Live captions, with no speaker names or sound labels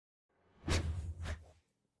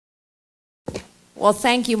Well,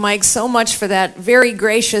 thank you, Mike, so much for that very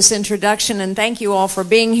gracious introduction, and thank you all for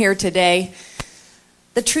being here today.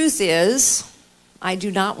 The truth is, I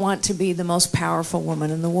do not want to be the most powerful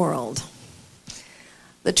woman in the world.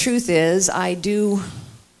 The truth is, I do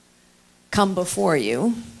come before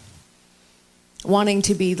you wanting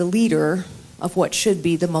to be the leader of what should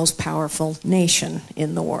be the most powerful nation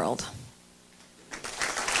in the world.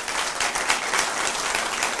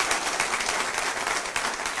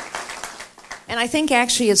 And I think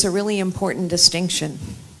actually it's a really important distinction.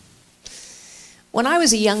 When I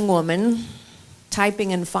was a young woman,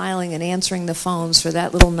 typing and filing and answering the phones for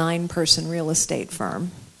that little 9-person real estate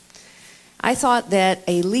firm, I thought that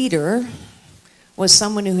a leader was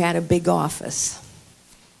someone who had a big office,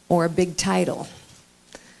 or a big title,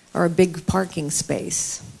 or a big parking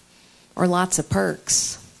space, or lots of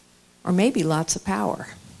perks, or maybe lots of power.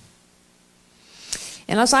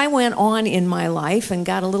 And as I went on in my life and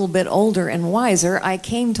got a little bit older and wiser, I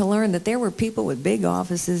came to learn that there were people with big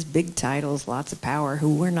offices, big titles, lots of power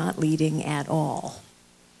who were not leading at all.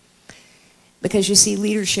 Because you see,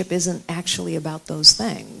 leadership isn't actually about those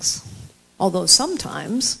things, although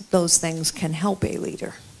sometimes those things can help a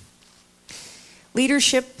leader.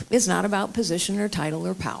 Leadership is not about position or title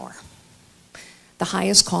or power. The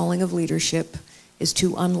highest calling of leadership is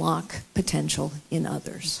to unlock potential in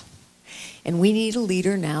others. And we need a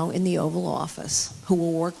leader now in the Oval Office who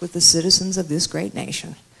will work with the citizens of this great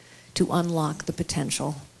nation to unlock the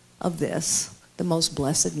potential of this, the most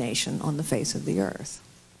blessed nation on the face of the earth.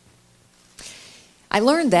 I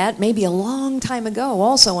learned that maybe a long time ago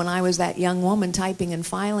also when I was that young woman typing and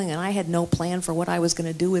filing, and I had no plan for what I was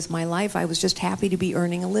going to do with my life. I was just happy to be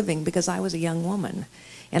earning a living because I was a young woman.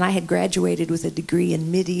 And I had graduated with a degree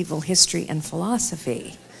in medieval history and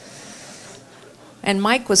philosophy. And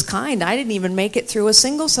Mike was kind. I didn't even make it through a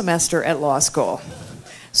single semester at law school.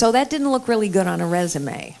 So that didn't look really good on a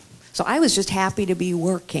resume. So I was just happy to be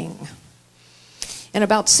working. And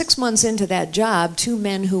about 6 months into that job, 2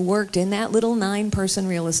 men who worked in that little 9-person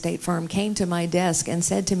real estate firm came to my desk and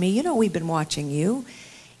said to me, "You know, we've been watching you,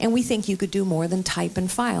 and we think you could do more than type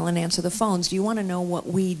and file and answer the phones. Do you want to know what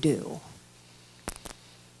we do?"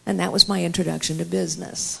 And that was my introduction to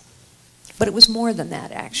business. But it was more than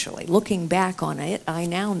that, actually. Looking back on it, I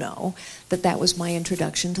now know that that was my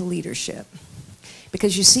introduction to leadership.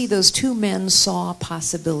 Because you see, those 2 men saw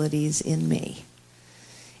possibilities in me.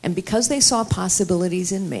 And because they saw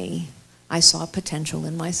possibilities in me, I saw potential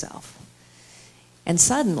in myself. And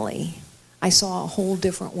suddenly, I saw a whole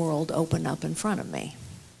different world open up in front of me.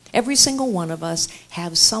 Every single one of us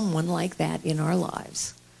have someone like that in our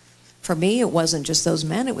lives. For me, it wasn't just those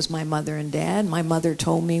men, it was my mother and dad. My mother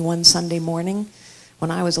told me one Sunday morning, when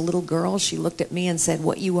I was a little girl, she looked at me and said,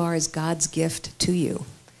 "What you are is God's gift to you.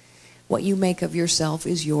 What you make of yourself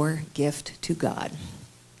is your gift to God."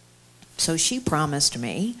 So she promised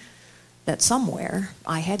me that somewhere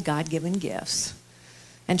I had God-given gifts.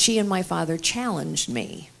 And she and my father challenged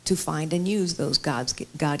me to find and use those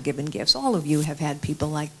God-given gifts. All of you have had people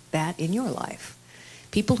like that in your life.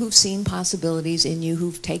 People who've seen possibilities in you,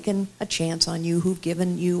 who've taken a chance on you, who've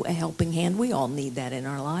given you a helping hand. We all need that in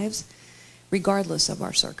our lives, regardless of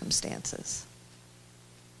our circumstances.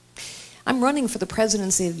 I'm running for the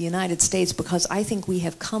presidency of the United States because I think we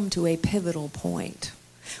have come to a pivotal point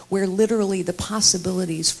where literally the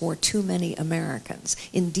possibilities for too many Americans,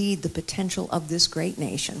 indeed the potential of this great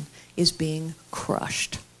nation, is being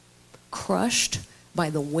crushed. Crushed by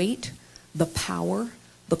the weight, the power,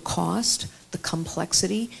 the cost, the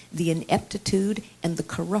complexity, the ineptitude, and the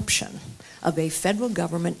corruption of a federal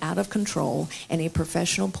government out of control and a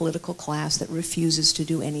professional political class that refuses to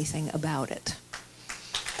do anything about it.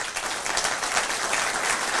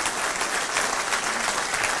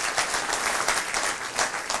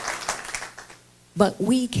 But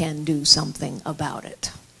we can do something about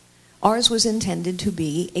it. Ours was intended to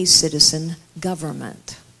be a citizen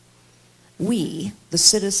government. We, the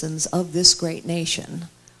citizens of this great nation,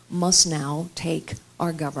 must now take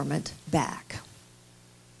our government back.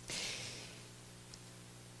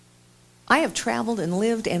 I have traveled and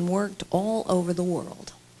lived and worked all over the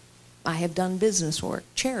world. I have done business work,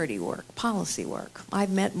 charity work, policy work. I've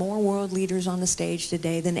met more world leaders on the stage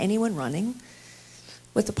today than anyone running,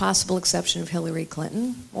 with the possible exception of Hillary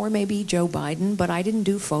Clinton or maybe Joe Biden, but I didn't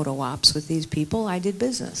do photo ops with these people. I did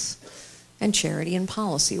business and charity and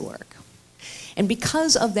policy work. And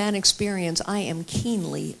because of that experience, I am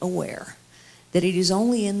keenly aware that it is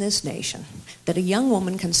only in this nation that a young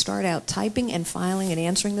woman can start out typing and filing and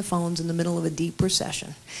answering the phones in the middle of a deep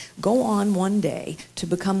recession, go on one day to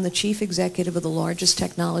become the chief executive of the largest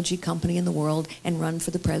technology company in the world, and run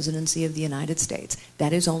for the presidency of the United States.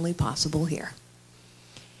 That is only possible here.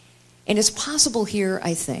 And it's possible here,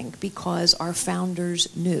 I think, because our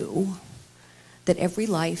founders knew that every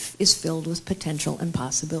life is filled with potential and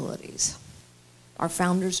possibilities. Our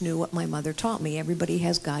founders knew what my mother taught me. Everybody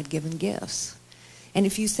has God-given gifts. And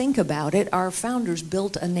if you think about it, our founders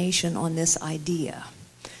built a nation on this idea.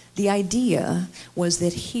 The idea was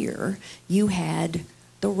that here you had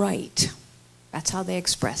the right. That's how they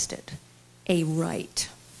expressed it. A right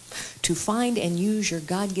to find and use your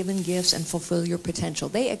God-given gifts and fulfill your potential.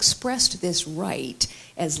 They expressed this right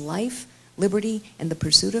as life, liberty, and the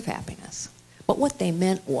pursuit of happiness. But what they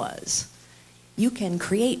meant was, you can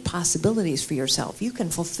create possibilities for yourself. You can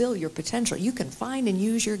fulfill your potential. You can find and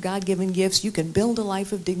use your God-given gifts. You can build a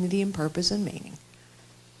life of dignity and purpose and meaning.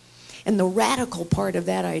 And the radical part of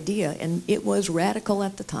that idea, and it was radical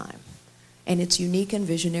at the time, and it's unique and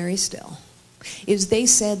visionary still, is they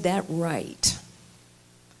said that right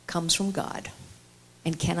comes from God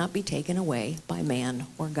and cannot be taken away by man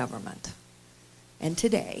or government. And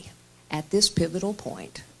today, at this pivotal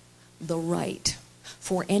point, the right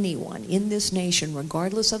for anyone in this nation,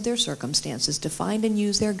 regardless of their circumstances, to find and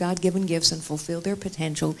use their God-given gifts and fulfill their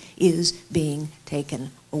potential is being taken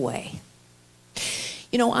away.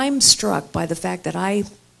 You know, I'm struck by the fact that I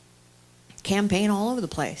campaign all over the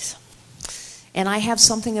place. And I have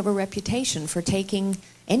something of a reputation for taking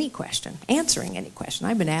any question, answering any question.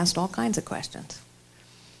 I've been asked all kinds of questions.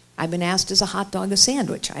 I've been asked, is a hot dog a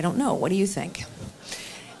sandwich? I don't know. What do you think?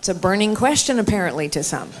 It's a burning question, apparently, to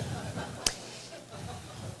some.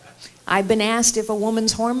 I've been asked if a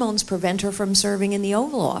woman's hormones prevent her from serving in the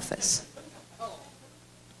Oval Office.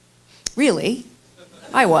 Really?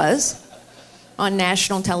 I was. On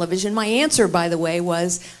national television. My answer, by the way,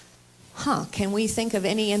 was, can we think of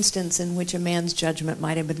any instance in which a man's judgment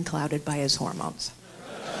might have been clouded by his hormones?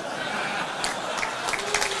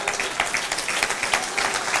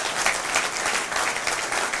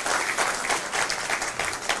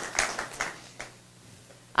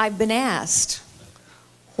 I've been asked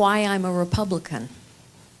why I'm a Republican.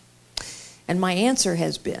 And my answer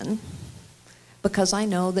has been, because I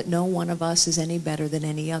know that no one of us is any better than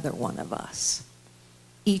any other one of us.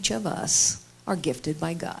 Each of us are gifted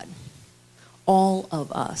by God. All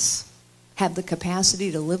of us have the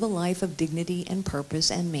capacity to live a life of dignity and purpose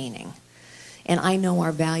and meaning. And I know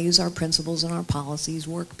our values, our principles, and our policies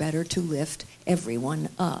work better to lift everyone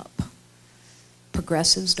up.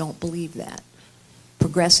 Progressives don't believe that.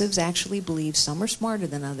 Progressives actually believe some are smarter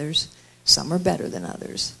than others, some are better than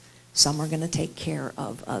others, some are going to take care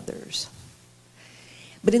of others.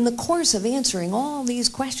 But in the course of answering all these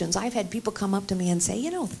questions, I've had people come up to me and say, you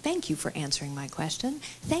know, thank you for answering my question.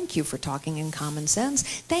 Thank you for talking in common sense.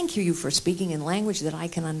 Thank you for speaking in language that I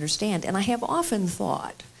can understand. And I have often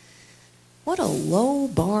thought, what a low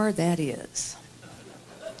bar that is.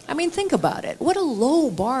 I mean, think about it. What a low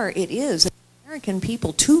bar it is. American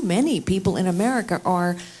people, too many people in America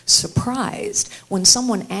are surprised when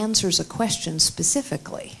someone answers a question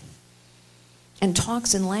specifically and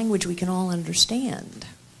talks in language we can all understand.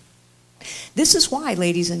 This is why,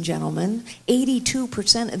 ladies and gentlemen,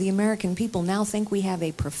 82% of the American people now think we have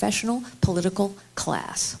a professional political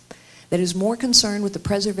class that is more concerned with the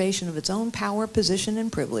preservation of its own power, position, and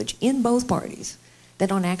privilege in both parties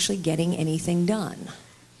than on actually getting anything done.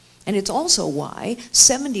 And it's also why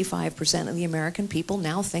 75% of the American people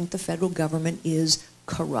now think the federal government is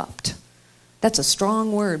corrupt. That's a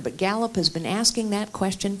strong word, but Gallup has been asking that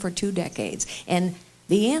question for 2 decades. And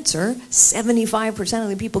the answer, 75% of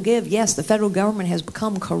the people give, yes, the federal government has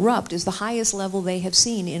become corrupt, is the highest level they have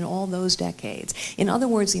seen in all those decades. In other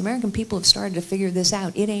words, the American people have started to figure this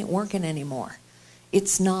out. It ain't working anymore.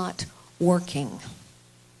 It's not working.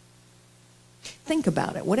 Think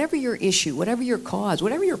about it. Whatever your issue, whatever your cause,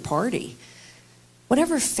 whatever your party,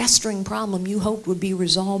 whatever festering problem you hoped would be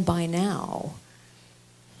resolved by now,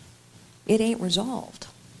 it ain't resolved.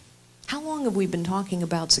 How long have we been talking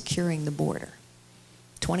about securing the border?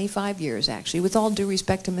 25 years, actually. With all due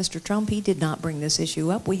respect to Mr. Trump, he did not bring this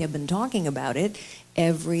issue up. We have been talking about it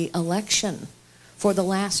every election for the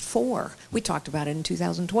last 4. We talked about it in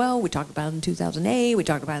 2012, we talked about it in 2008, we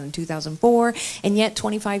talked about it in 2004, and yet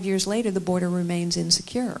 25 years later, the border remains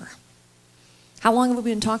insecure. How long have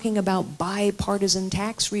we been talking about bipartisan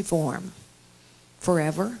tax reform?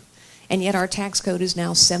 Forever. And yet our tax code is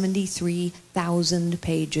now 73,000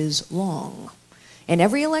 pages long. And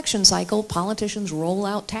every election cycle, politicians roll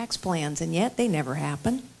out tax plans, and yet they never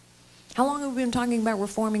happen. How long have we been talking about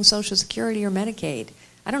reforming Social Security or Medicaid?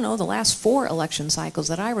 I don't know, the last 4 election cycles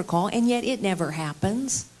that I recall, and yet it never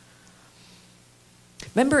happens.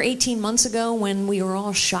 Remember 18 months ago when we were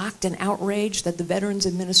all shocked and outraged that the Veterans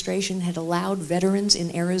Administration had allowed veterans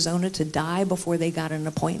in Arizona to die before they got an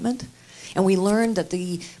appointment? And we learned that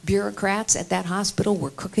the bureaucrats at that hospital were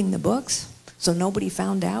cooking the books, so nobody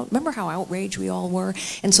found out. Remember how outraged we all were?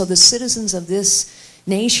 And so the citizens of this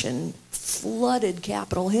nation flooded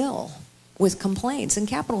Capitol Hill with complaints, and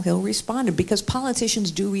Capitol Hill responded, because politicians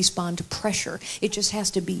do respond to pressure. It just has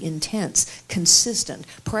to be intense, consistent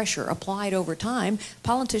pressure applied over time.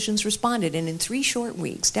 Politicians responded, and in 3 short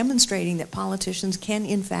weeks, demonstrating that politicians can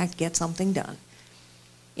in fact get something done.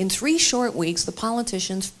 In 3 short weeks, the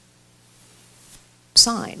politicians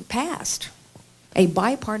passed a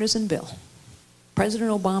bipartisan bill. President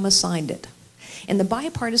Obama signed it. And the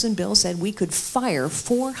bipartisan bill said we could fire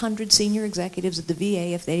 400 senior executives at the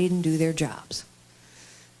VA if they didn't do their jobs.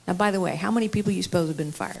 Now, by the way, how many people you suppose have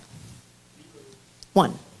been fired?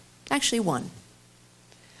 1. Actually, 1.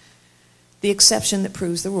 The exception that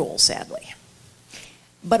proves the rule, sadly.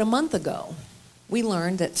 But a month ago, we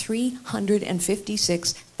learned that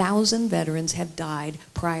 356,000 veterans have died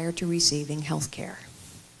prior to receiving health care.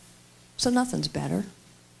 So nothing's better.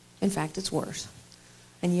 In fact, it's worse.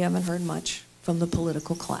 And you haven't heard much from the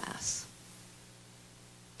political class.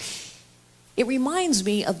 It reminds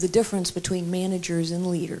me of the difference between managers and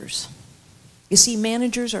leaders. You see,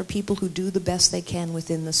 managers are people who do the best they can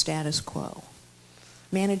within the status quo.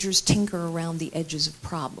 Managers tinker around the edges of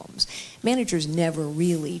problems. Managers never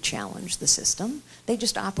really challenge the system. They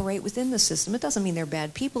just operate within the system. It doesn't mean they're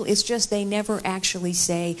bad people. It's just they never actually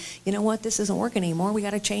say, you know what, this isn't working anymore. We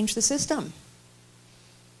got to change the system.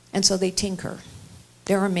 And so they tinker.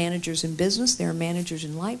 There are managers in business, there are managers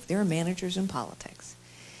in life, there are managers in politics.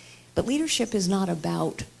 But leadership is not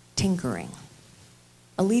about tinkering.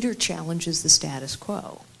 A leader challenges the status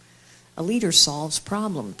quo. A leader solves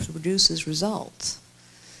problems, produces results.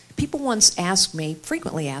 People once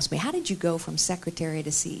frequently ask me, how did you go from secretary to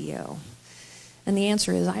CEO? And the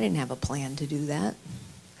answer is, I didn't have a plan to do that,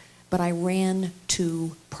 but I ran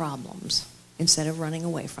to problems instead of running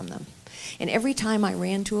away from them. And every time I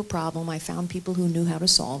ran to a problem, I found people who knew how to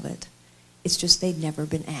solve it. It's just they'd never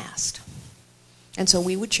been asked. And so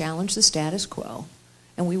we would challenge the status quo,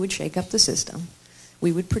 and we would shake up the system.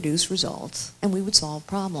 We would produce results, and we would solve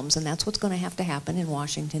problems. And that's what's going to happen in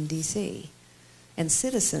Washington, D.C. And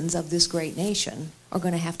citizens of this great nation are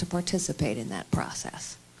going to have to participate in that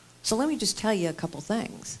process. So let me just tell you a couple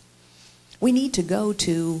things. We need to go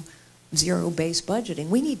to zero-based budgeting.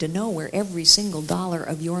 We need to know where every single dollar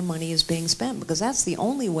of your money is being spent, because that's the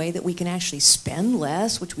only way that we can actually spend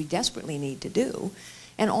less, which we desperately need to do,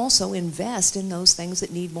 and also invest in those things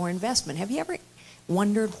that need more investment. Have you ever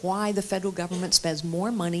wondered why the federal government spends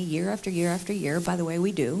more money year after year after year? By the way,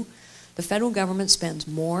 we do. The federal government spends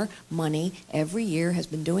more money every year, has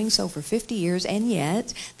been doing so for 50 years, and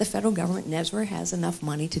yet the federal government never has enough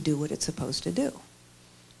money to do what it's supposed to do.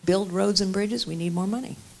 Build roads and bridges, we need more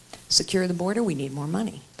money. Secure the border, we need more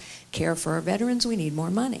money. Care for our veterans, we need more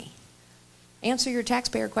money. Answer your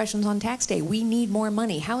taxpayer questions on tax day, we need more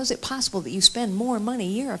money. How is it possible that you spend more money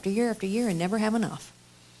year after year after year and never have enough?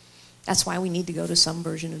 That's why we need to go to some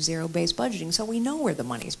version of zero-based budgeting, so we know where the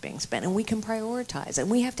money is being spent and we can prioritize. And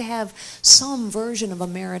we have to have some version of a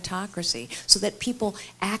meritocracy so that people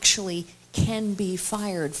actually can be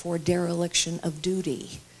fired for dereliction of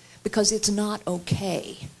duty. Because it's not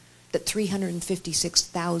okay that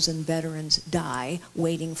 356,000 veterans die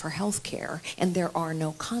waiting for health care, and there are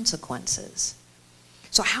no consequences.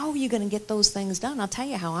 So how are you going to get those things done? I'll tell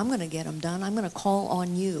you how I'm going to get them done. I'm going to call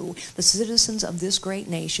on you, the citizens of this great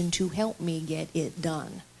nation, to help me get it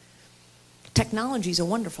done. Technology is a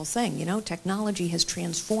wonderful thing. You know, technology has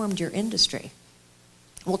transformed your industry.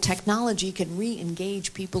 Well, technology can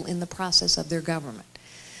re-engage people in the process of their government.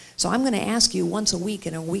 So I'm going to ask you once a week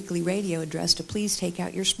in a weekly radio address to please take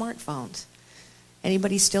out your smartphones.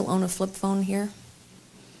 Anybody still own a flip phone here?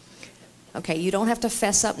 Okay, you don't have to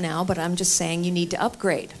fess up now, but I'm just saying you need to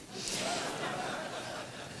upgrade.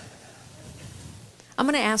 I'm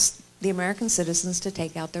going to ask the American citizens to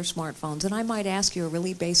take out their smartphones, and I might ask you a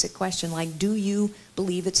really basic question like, do you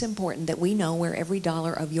believe it's important that we know where every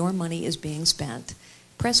dollar of your money is being spent?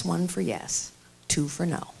 Press 1 for yes, 2 for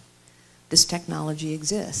no. This technology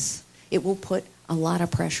exists. It will put a lot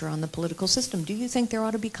of pressure on the political system. Do you think there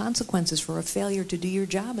ought to be consequences for a failure to do your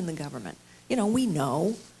job in the government? You know, we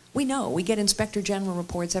know. We get Inspector General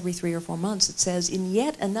reports every 3 or 4 months that says in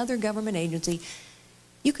yet another government agency,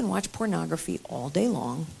 you can watch pornography all day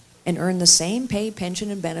long and earn the same pay,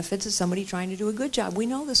 pension, and benefits as somebody trying to do a good job. We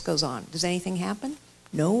know this goes on. Does anything happen?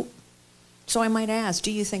 No. So I might ask,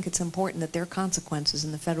 do you think it's important that there are consequences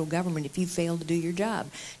in the federal government if you fail to do your job?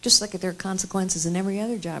 Just like there are consequences in every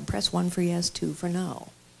other job. Press 1 for yes, 2 for no.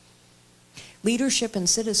 Leadership and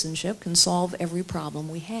citizenship can solve every problem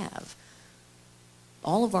we have.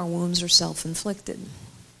 All of our wounds are self-inflicted.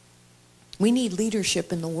 We need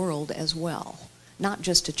leadership in the world as well. Not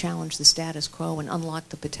just to challenge the status quo and unlock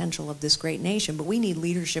the potential of this great nation, but we need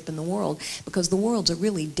leadership in the world because the world's a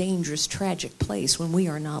really dangerous, tragic place when we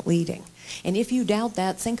are not leading. And if you doubt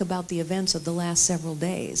that, think about the events of the last several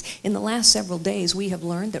days. In the last several days, we have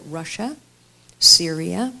learned that Russia,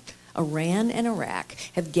 Syria, Iran, and Iraq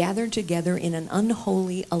have gathered together in an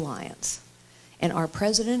unholy alliance. And our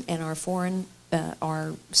president and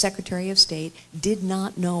our Secretary of State did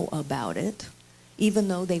not know about it, even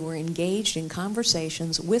though they were engaged in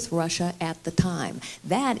conversations with Russia at the time.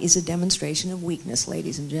 That is a demonstration of weakness,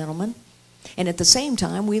 ladies and gentlemen. And at the same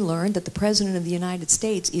time, we learned that the President of the United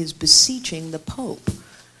States is beseeching the Pope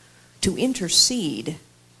to intercede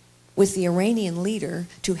with the Iranian leader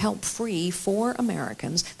to help free 4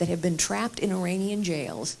 Americans that have been trapped in Iranian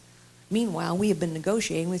jails. Meanwhile, we have been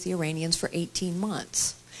negotiating with the Iranians for 18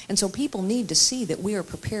 months. And so people need to see that we are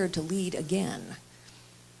prepared to lead again.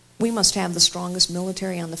 We must have the strongest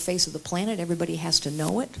military on the face of the planet. Everybody has to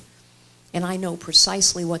know it. And I know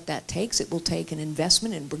precisely what that takes. It will take an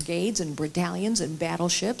investment in brigades and battalions and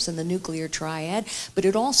battleships and the nuclear triad. But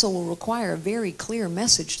it also will require a very clear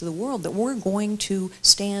message to the world that we're going to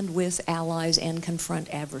stand with allies and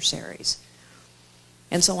confront adversaries.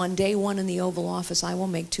 And so on day 1 in the Oval Office, I will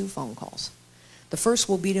make 2 phone calls. The first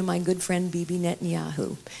will be to my good friend Bibi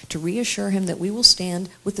Netanyahu to reassure him that we will stand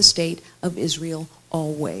with the state of Israel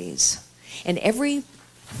always. And every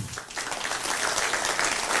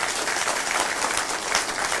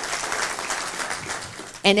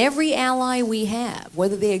ally we have,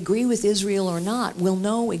 whether they agree with Israel or not, will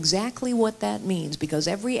know exactly what that means, because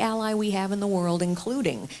every ally we have in the world,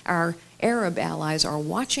 including our Arab allies, are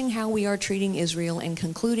watching how we are treating Israel and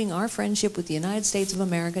concluding our friendship with the United States of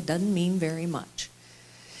America doesn't mean very much.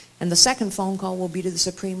 And the second phone call will be to the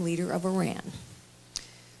Supreme Leader of Iran.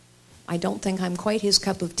 I don't think I'm quite his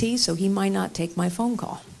cup of tea, so he might not take my phone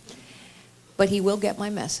call. But he will get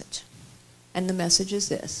my message. And the message is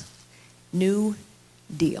this: New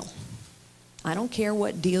Deal. I don't care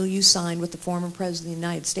what deal you signed with the former President of the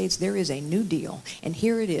United States, there is a new deal. And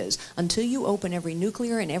here it is. Until you open every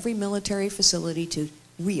nuclear and every military facility to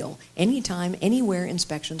real, anytime, anywhere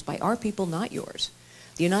inspections by our people, not yours,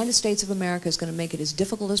 the United States of America is going to make it as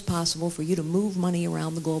difficult as possible for you to move money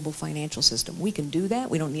around the global financial system. We can do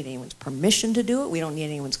that. We don't need anyone's permission to do it. We don't need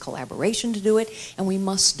anyone's collaboration to do it. And we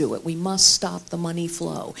must do it. We must stop the money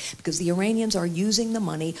flow, because the Iranians are using the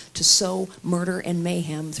money to sow murder and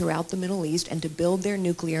mayhem throughout the Middle East and to build their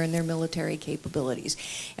nuclear and their military capabilities.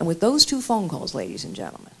 And with those 2 phone calls, ladies and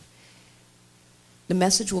gentlemen, the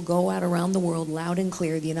message will go out around the world loud and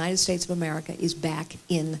clear: the United States of America is back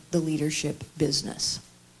in the leadership business.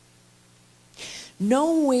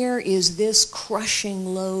 Nowhere is this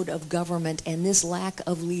crushing load of government and this lack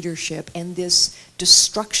of leadership and this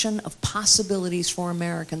destruction of possibilities for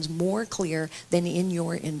Americans more clear than in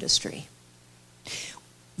your industry.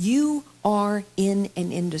 You are in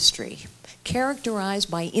an industry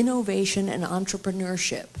characterized by innovation and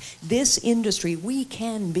entrepreneurship. This industry, we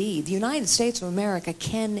can be, the United States of America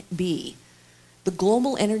can be the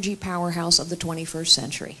global energy powerhouse of the 21st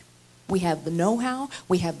century. We have the know-how,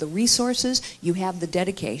 we have the resources, you have the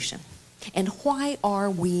dedication. And why are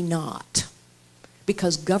we not?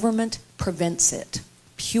 Because government prevents it.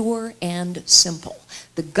 Pure and simple.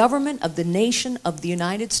 The government of the nation of the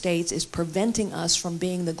United States is preventing us from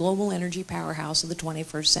being the global energy powerhouse of the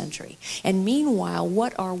 21st century. And meanwhile,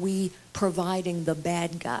 what are we providing the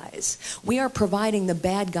bad guys? We are providing the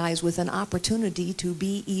bad guys with an opportunity to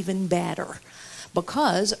be even badder.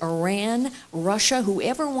 Because Iran, Russia,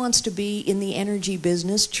 whoever wants to be in the energy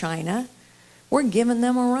business, China, we're giving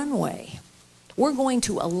them a runway. We're going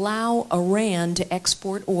to allow Iran to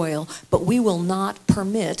export oil, but we will not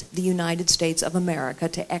permit the United States of America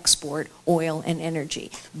to export oil and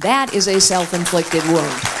energy. That is a self-inflicted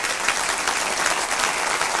wound.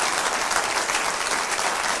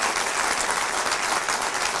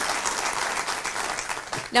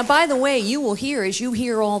 Now, by the way, you will hear, as you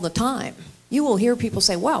hear all the time, you will hear people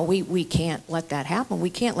say, well, we can't let that happen. We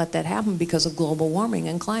can't let that happen because of global warming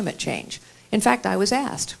and climate change. In fact, I was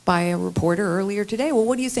asked by a reporter earlier today, well,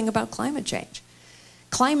 what do you think about climate change?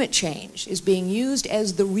 Climate change is being used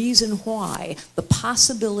as the reason why the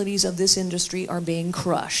possibilities of this industry are being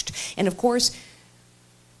crushed. And of course,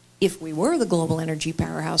 If we were the global energy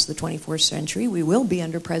powerhouse of the 21st century, we will be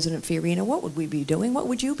under President Fiorina, what would we be doing? What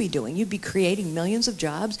would you be doing? You'd be creating millions of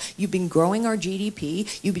jobs. You'd be growing our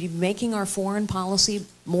GDP. You'd be making our foreign policy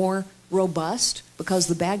more robust because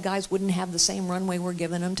the bad guys wouldn't have the same runway we're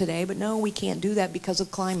giving them today. But no, we can't do that because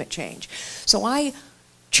of climate change. So I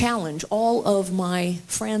challenge all of my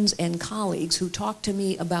friends and colleagues who talk to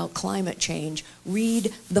me about climate change,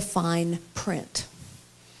 read the fine print.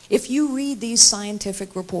 If you read these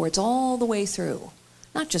scientific reports all the way through,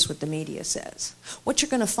 not just what the media says, what you're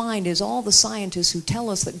going to find is all the scientists who tell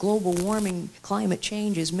us that global warming, climate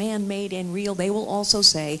change is man-made and real, they will also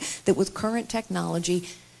say that with current technology,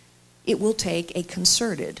 it will take a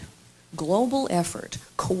concerted global effort,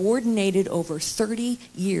 coordinated over 30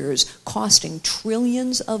 years, costing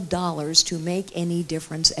trillions of dollars to make any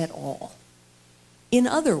difference at all. In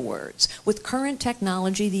other words, with current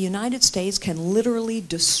technology, the United States can literally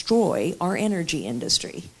destroy our energy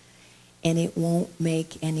industry, and it won't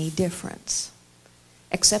make any difference.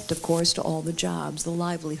 Except, of course, to all the jobs, the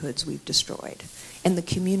livelihoods we've destroyed, and the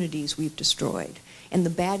communities we've destroyed, and the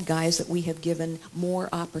bad guys that we have given more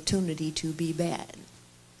opportunity to be bad.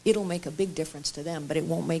 It'll make a big difference to them, but it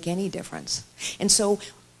won't make any difference. And so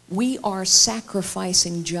we are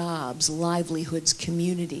sacrificing jobs, livelihoods,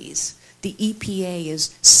 communities. The EPA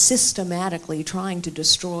is systematically trying to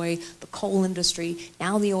destroy the coal industry,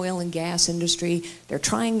 now the oil and gas industry. They're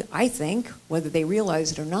trying, I think, whether they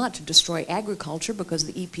realize it or not, to destroy agriculture because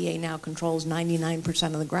the EPA now controls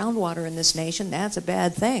 99% of the groundwater in this nation. That's a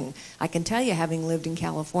bad thing. I can tell you, having lived in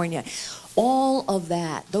California. All of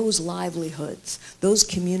that, those livelihoods, those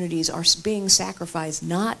communities are being sacrificed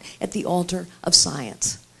not at the altar of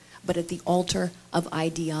science, but at the altar of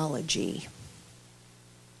ideology.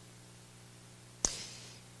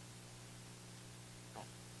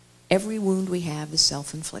 Every wound we have is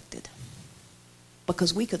self-inflicted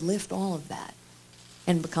because we could lift all of that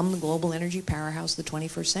and become the global energy powerhouse of the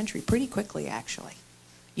 21st century pretty quickly, actually.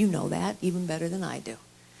 You know that even better than I do.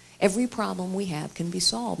 Every problem we have can be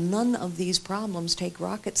solved. None of these problems take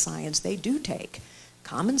rocket science. They do take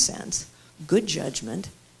common sense, good judgment,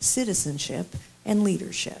 citizenship, and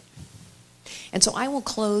leadership. And so I will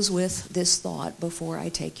close with this thought before I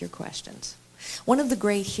take your questions. One of the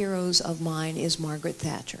great heroes of mine is Margaret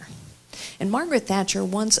Thatcher. And Margaret Thatcher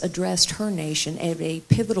once addressed her nation at a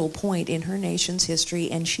pivotal point in her nation's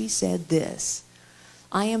history, and she said this: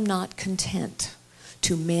 "I am not content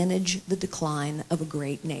to manage the decline of a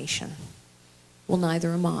great nation." Well,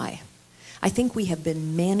 neither am I. I think we have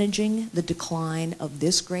been managing the decline of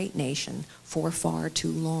this great nation for far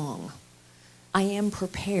too long. I am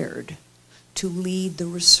prepared to lead the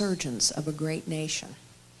resurgence of a great nation.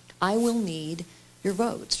 I will need your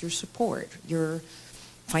votes, your support, your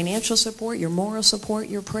financial support, your moral support,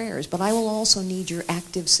 your prayers, but I will also need your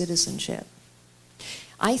active citizenship.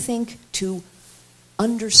 I think to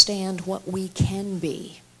understand what we can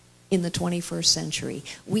be in the 21st century,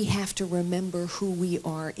 we have to remember who we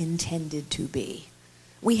are intended to be.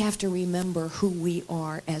 We have to remember who we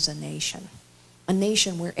are as a nation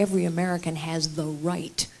where every American has the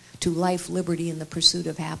right to life, liberty, and the pursuit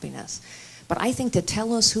of happiness. But I think to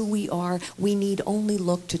tell us who we are, we need only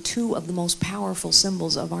look to two of the most powerful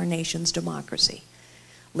symbols of our nation's democracy: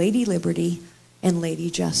 Lady Liberty and Lady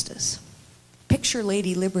Justice. Picture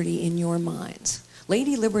Lady Liberty in your minds.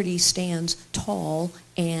 Lady Liberty stands tall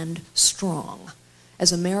and strong,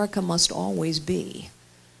 as America must always be.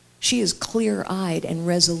 She is clear-eyed and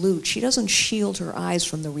resolute. She doesn't shield her eyes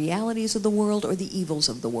from the realities of the world or the evils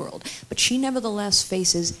of the world, but she nevertheless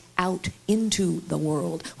faces out into the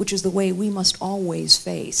world, which is the way we must always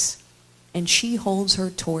face. And she holds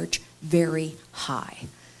her torch very high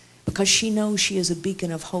because she knows she is a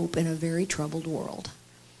beacon of hope in a very troubled world.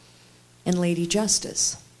 And Lady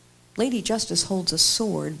Justice holds a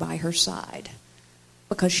sword by her side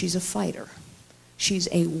because she's a fighter. She's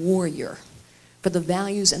a warrior. For the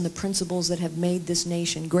values and the principles that have made this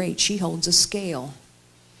nation great, she holds a scale.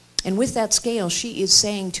 And with that scale, she is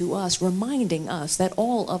saying to us, reminding us that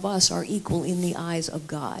all of us are equal in the eyes of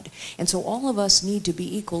God. And so all of us need to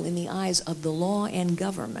be equal in the eyes of the law and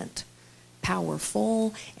government,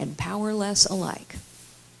 powerful and powerless alike.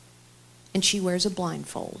 And she wears a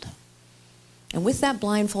blindfold. And with that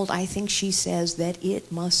blindfold, I think she says that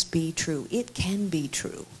it must be true. It can be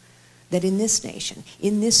true that in this nation,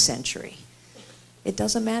 in this century, it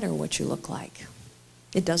doesn't matter what you look like.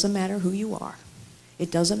 It doesn't matter who you are.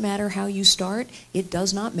 It doesn't matter how you start. It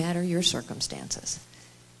does not matter your circumstances.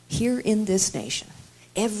 Here in this nation,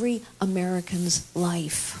 every American's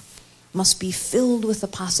life must be filled with the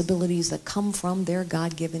possibilities that come from their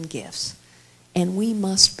God-given gifts. And we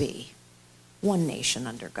must be one nation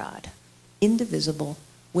under God, indivisible,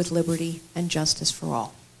 with liberty and justice for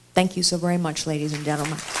all. Thank you so very much, ladies and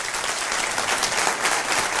gentlemen.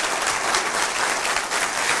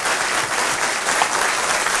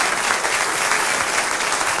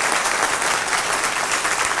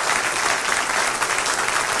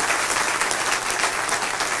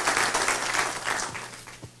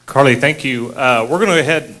 Carly, thank you. We're going to go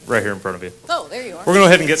ahead, right here in front of you. Oh, there you are. We're going to go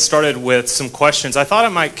ahead and get started with some questions. I thought I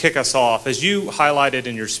might kick us off. As you highlighted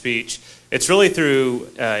in your speech, it's really through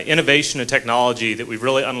innovation and technology that we've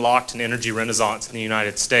really unlocked an energy renaissance in the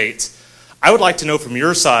United States. I would like to know from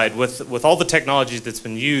your side, with all the technology that's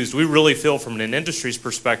been used, we really feel from an industry's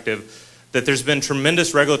perspective that there's been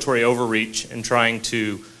tremendous regulatory overreach in trying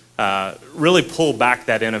to really pull back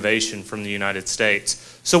that innovation from the United States.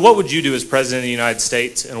 So what would you do as President of the United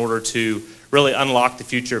States in order to really unlock the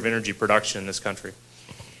future of energy production in this country?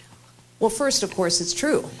 Well, first, of course, it's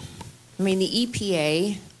true. I mean, the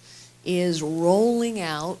EPA is rolling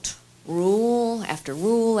out rule after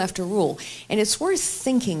rule after rule. And it's worth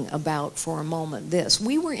thinking about for a moment this.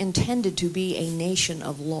 We were intended to be a nation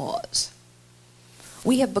of laws.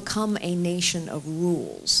 We have become a nation of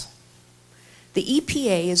rules. The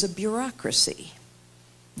EPA is a bureaucracy.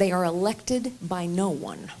 They are elected by no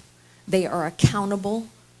one. They are accountable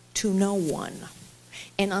to no one.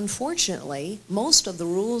 And unfortunately, most of the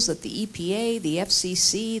rules that the EPA, the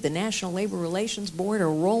FCC, the National Labor Relations Board are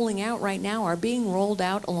rolling out right now are being rolled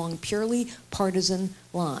out along purely partisan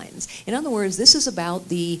lines. In other words, this is about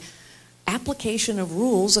the application of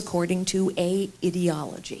rules according to a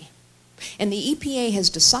ideology. And the EPA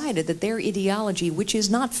has decided that their ideology, which is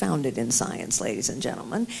not founded in science, ladies and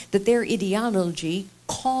gentlemen, that their ideology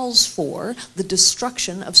calls for the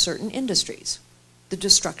destruction of certain industries, the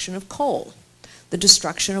destruction of coal, the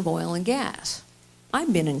destruction of oil and gas.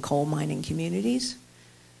 I've been in coal mining communities.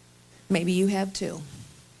 Maybe you have too.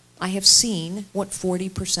 I have seen what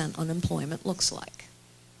 40% unemployment looks like.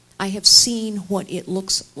 I have seen what it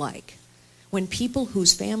looks like when people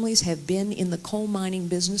whose families have been in the coal mining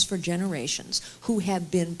business for generations, who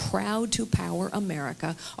have been proud to power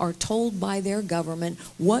America, are told by their government,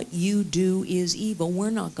 what you do is evil. We're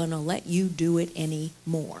not going to let you do it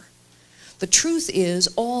anymore. The truth is,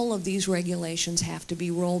 all of these regulations have to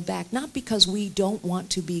be rolled back, not because we don't want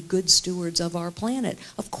to be good stewards of our planet.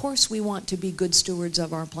 Of course we want to be good stewards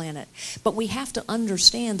of our planet. But we have to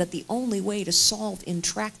understand that the only way to solve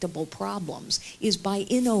intractable problems is by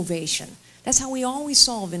innovation. That's how we always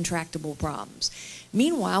solve intractable problems.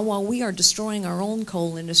 Meanwhile, while we are destroying our own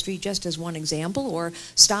coal industry, just as one example, or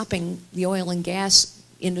stopping the oil and gas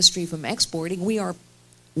industry from exporting, we are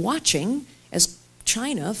watching as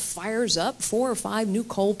China fires up 4 or 5 new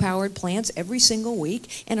coal-powered plants every single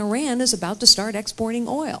week, and Iran is about to start exporting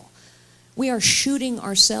oil. We are shooting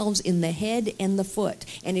ourselves in the head and the foot,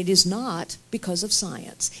 and it is not because of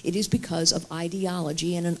science. It is because of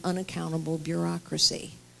ideology and an unaccountable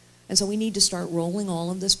bureaucracy. And so we need to start rolling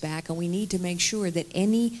all of this back, and we need to make sure that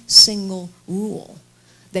any single rule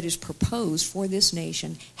that is proposed for this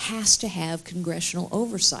nation has to have congressional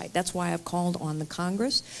oversight. That's why I've called on the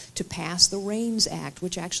Congress to pass the REINS Act,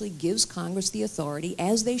 which actually gives Congress the authority,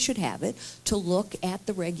 as they should have it, to look at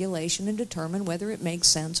the regulation and determine whether it makes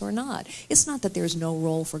sense or not. It's not that there's no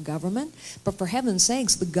role for government, but for heaven's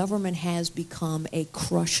sakes, the government has become a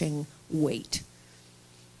crushing weight.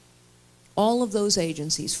 All of those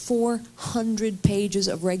agencies, 400 pages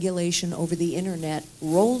of regulation over the internet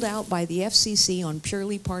rolled out by the FCC on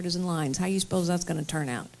purely partisan lines. How do you suppose that's going to turn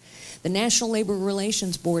out? The National Labor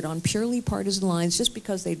Relations Board on purely partisan lines, just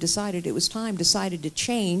because they decided it was time, decided to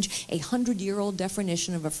change a 100-year-old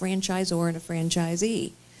definition of a franchisor and a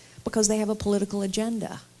franchisee because they have a political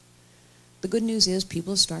agenda. The good news is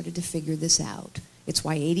people have started to figure this out. It's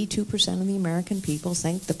why 82% of the American people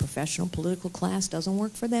think the professional political class doesn't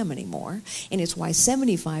work for them anymore. And it's why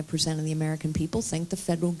 75% of the American people think the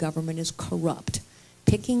federal government is corrupt,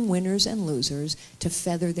 picking winners and losers to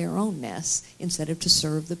feather their own nests instead of to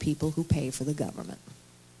serve the people who pay for the government.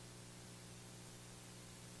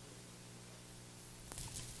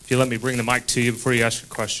 If you let me bring the mic to you before you ask your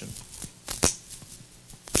question.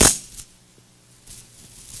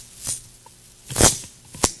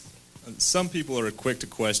 Some people are quick to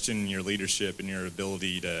question your leadership and your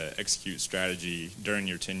ability to execute strategy during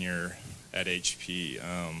your tenure at HP.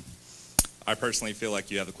 I personally feel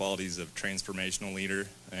like you have the qualities of transformational leader,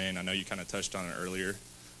 and I know you kind of touched on it earlier,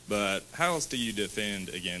 but how else do you defend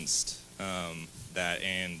against that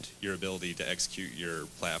and your ability to execute your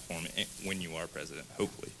platform when you are president,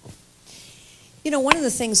 hopefully? You know, one of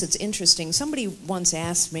the things that's interesting, somebody once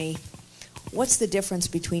asked me, What's the difference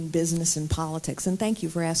between business and politics? And thank you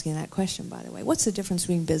for asking that question, by the way. What's the difference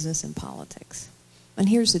between business and politics? And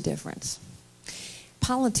here's the difference.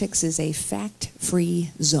 Politics is a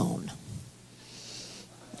fact-free zone.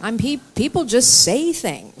 People just say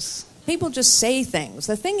things. People just say things.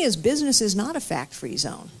 The thing is, business is not a fact-free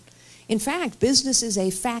zone. In fact, business is a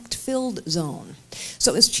fact-filled zone.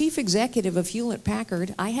 So as chief executive of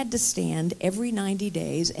Hewlett-Packard, I had to stand every 90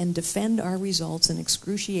 days and defend our results in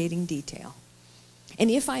excruciating detail. And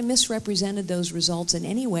if I misrepresented those results in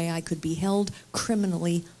any way, I could be held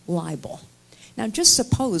criminally liable. Now, just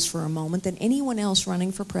suppose for a moment that anyone else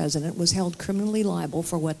running for president was held criminally liable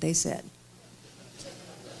for what they said.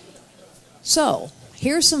 So,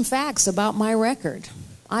 here's some facts about my record.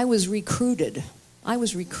 I was recruited. I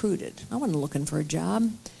wasn't looking for a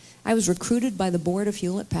job. I was recruited by the board of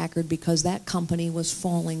Hewlett-Packard because that company was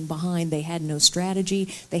falling behind. They had no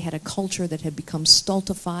strategy. They had a culture that had become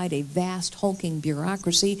stultified, a vast, hulking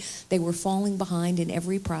bureaucracy. They were falling behind in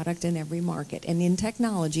every product and every market. And in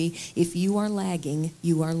technology, if you are lagging,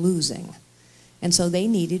 you are losing. And so they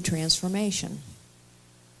needed transformation.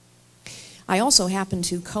 I also happened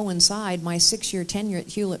to coincide, my 6-year tenure at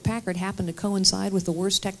Hewlett-Packard happened to coincide with the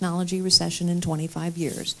worst technology recession in 25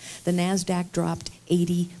 years. The NASDAQ dropped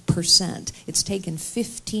 80%. It's taken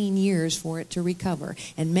 15 years for it to recover,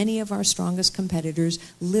 and many of our strongest competitors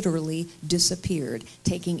literally disappeared,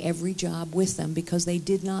 taking every job with them because they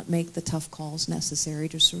did not make the tough calls necessary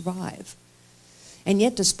to survive. And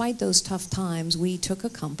yet, despite those tough times, we took a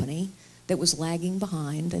company that was lagging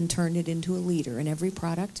behind and turned it into a leader in every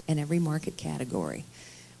product and every market category.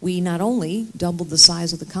 We not only doubled the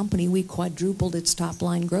size of the company, we quadrupled its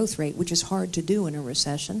top-line growth rate, which is hard to do in a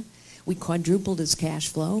recession. We quadrupled its cash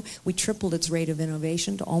flow. We tripled its rate of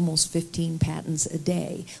innovation to almost 15 patents a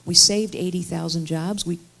day. We saved 80,000 jobs.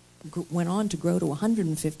 We went on to grow to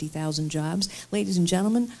 150,000 jobs. Ladies and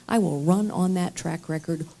gentlemen, I will run on that track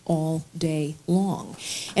record all day long.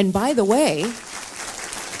 And by the way,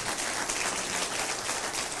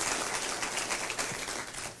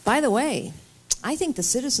 I think the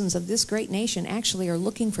citizens of this great nation actually are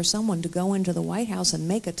looking for someone to go into the White House and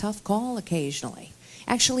make a tough call occasionally,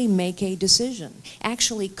 actually make a decision,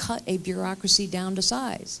 actually cut a bureaucracy down to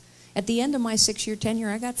size. At the end of my 6-year tenure,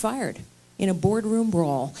 I got fired in a boardroom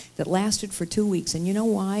brawl that lasted for 2 weeks. And you know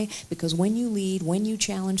why? Because when you lead, when you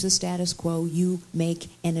challenge the status quo, you make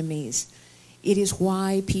enemies. It is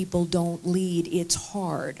why people don't lead. It's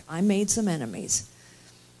hard. I made some enemies.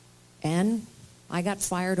 And I got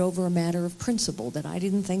fired over a matter of principle that I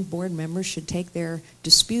didn't think board members should take their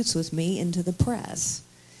disputes with me into the press.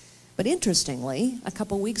 But interestingly, a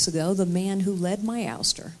couple weeks ago, the man who led my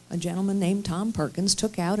ouster, a gentleman named Tom Perkins,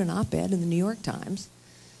 took out an op-ed in the New York Times,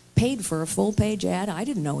 paid for a full-page ad, I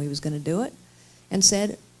didn't know he was going to do it, and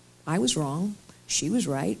said, I was wrong, she was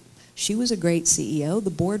right, she was a great CEO, the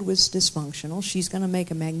board was dysfunctional, she's going to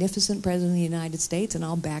make a magnificent president of the United States, and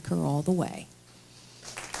I'll back her all the way.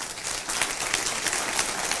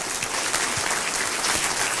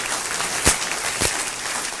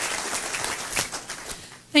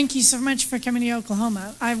 Thank you so much for coming to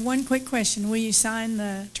Oklahoma. I have one quick question. Will you sign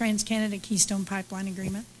the Trans-Canada Keystone Pipeline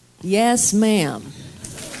Agreement? Yes, ma'am.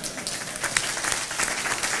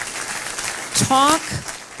 Talk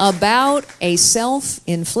about a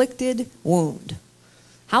self-inflicted wound.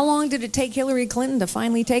 How long did it take Hillary Clinton to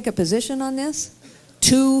finally take a position on this?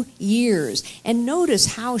 2 years. And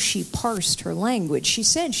notice how she parsed her language. She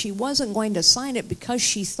said she wasn't going to sign it because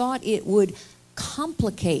she thought it would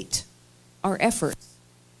complicate our efforts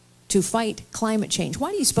to fight climate change.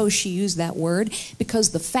 Why do you suppose she used that word?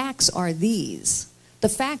 Because the facts are these. The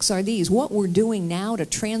facts are these. What we're doing now to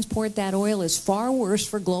transport that oil is far worse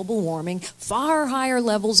for global warming, far higher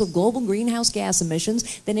levels of global greenhouse gas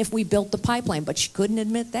emissions than if we built the pipeline. But she couldn't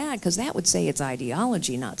admit that because that would say it's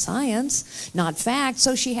ideology, not science, not fact.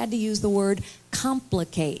 So she had to use the word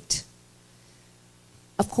complicate.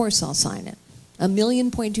 Of course I'll sign it. 1.2 million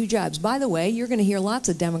jobs. By the way, you're going to hear lots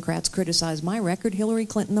of Democrats criticize my record, Hillary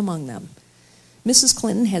Clinton among them. Mrs.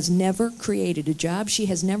 Clinton has never created a job. She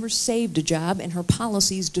has never saved a job, and her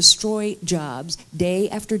policies destroy jobs day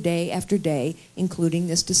after day after day, including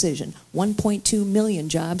this decision. 1.2 million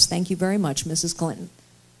jobs. Thank you very much, Mrs. Clinton.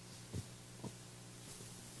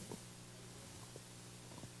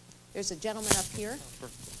 There's a gentleman up here.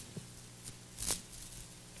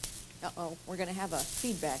 Uh-oh, we're going to have a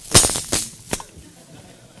feedback here.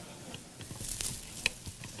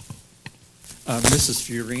 Mrs.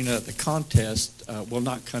 Fiorina, the contest will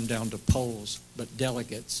not come down to polls, but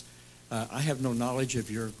delegates. I have no knowledge of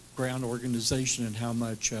your ground organization and how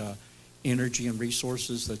much energy and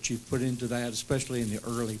resources that you've put into that, especially in the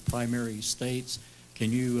early primary states.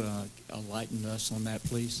 Can you enlighten us on that,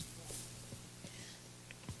 please?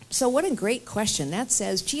 So what a great question. That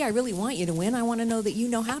says, gee, I really want you to win. I want to know that you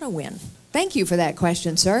know how to win. Thank you for that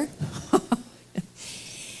question, sir.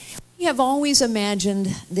 We have always imagined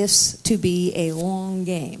this to be a long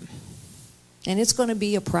game. And it's going to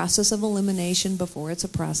be a process of elimination before it's a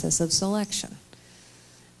process of selection.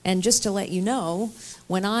 And just to let you know,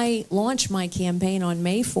 when I launched my campaign on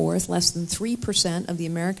May 4th, less than 3% of the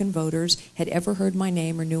American voters had ever heard my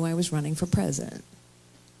name or knew I was running for president.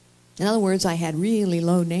 In other words, I had really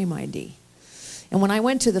low name ID. And when I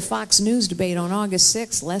went to the Fox News debate on August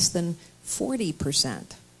 6th, less than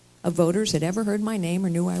 40% of voters had ever heard my name or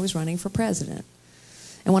knew I was running for president.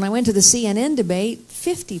 And when I went to the CNN debate,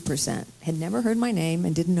 50% had never heard my name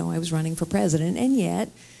and didn't know I was running for president, and yet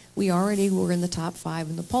we already were in the top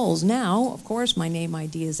 5 in the polls. Now, of course, my name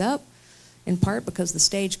ID is up, in part because the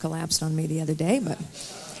stage collapsed on me the other day, but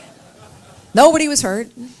nobody was hurt.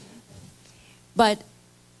 But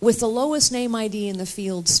with the lowest name ID in the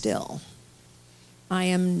field still, I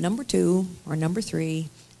am number 2 or number 3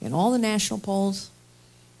 in all the national polls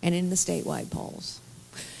and in the statewide polls.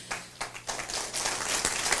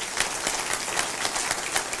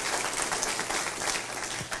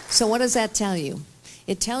 So what does that tell you?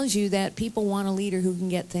 It tells you that people want a leader who can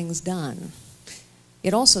get things done.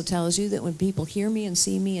 It also tells you that when people hear me and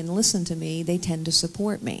see me and listen to me, they tend to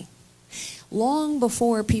support me. Long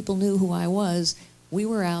before people knew who I was, we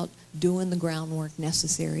were out doing the groundwork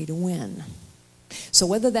necessary to win. So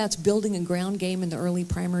whether that's building a ground game in the early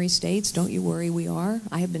primary states, don't you worry, we are.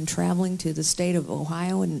 I have been traveling to the state of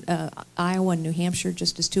Ohio and Iowa and New Hampshire,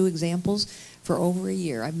 just as 2 examples, for over a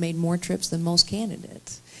year. I've made more trips than most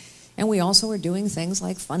candidates. And we also are doing things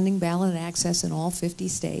like funding ballot access in all 50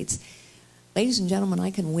 states. Ladies and gentlemen,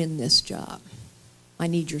 I can win this job. I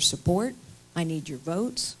need your support. I need your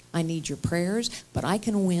votes. I need your prayers. But I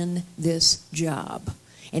can win this job.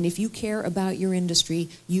 And if you care about your industry,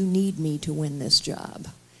 you need me to win this job.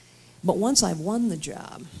 But once I've won the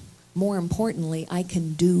job, more importantly, I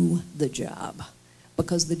can do the job.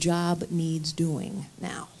 Because the job needs doing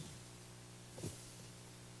now.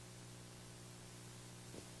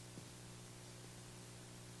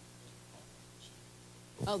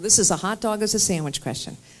 Oh, this is a hot dog as a sandwich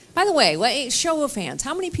question. By the way, show of hands.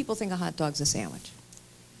 How many people think a hot dog's a sandwich?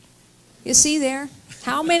 You see there?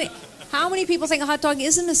 How many people think a hot dog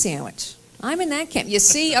isn't a sandwich? I'm in that camp. You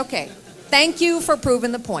see? Okay. Thank you for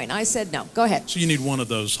proving the point. I said no. Go ahead. So you need one of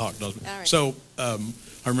those hot dogs. All right. So I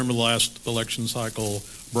remember the last election cycle,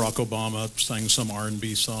 Barack Obama sang some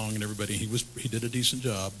R&B song, and everybody he did a decent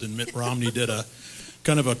job. Then Mitt Romney did a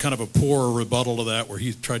kind of a poor rebuttal to that, where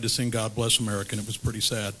he tried to sing "God Bless America," and it was pretty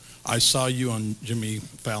sad. I saw you on Jimmy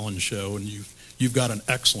Fallon's show, and you've got an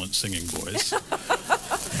excellent singing voice.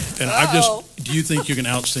 And do you think you can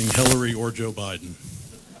out-sing Hillary or Joe Biden?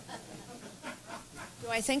 Do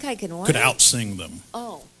I think I can what? Could out-sing them.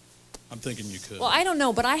 Oh. I'm thinking you could. Well, I don't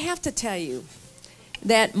know, but I have to tell you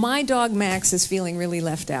that my dog Max is feeling really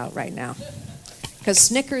left out right now. Because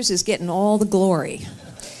Snickers is getting all the glory.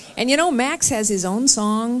 And you know, Max has his own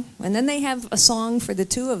song, and then they have a song for the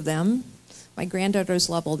 2 of them. My granddaughters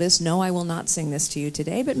love all this. No, I will not sing this to you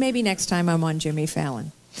today, but maybe next time I'm on Jimmy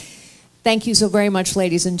Fallon. Thank you so very much,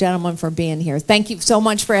 ladies and gentlemen, for being here. Thank you so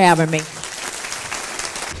much for having me.